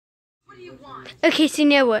Okay, so you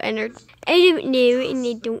know what, Ennards? I don't know and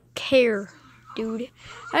I don't care, dude.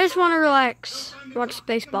 I just want to relax. Watch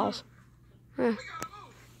Spaceballs.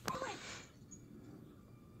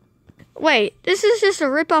 Wait, this is just a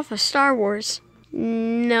ripoff of Star Wars.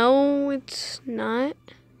 No, it's not.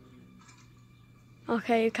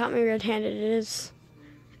 Okay, you caught me red-handed. It is.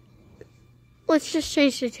 Let's just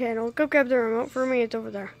change the channel. Go grab the remote for me. It's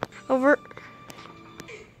over there. Over.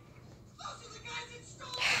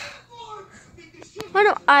 Why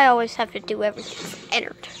do I always have to do everything for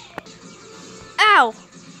Ennard? Ow!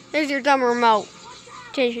 There's your dumb remote.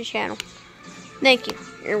 Change the channel. Thank you.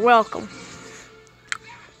 You're welcome.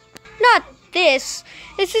 Not this.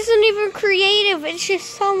 This isn't even creative. It's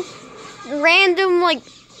just some random, like,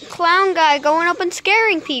 clown guy going up and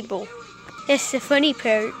scaring people. That's the funny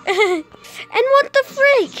part. And what the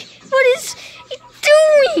freak? What is he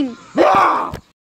doing?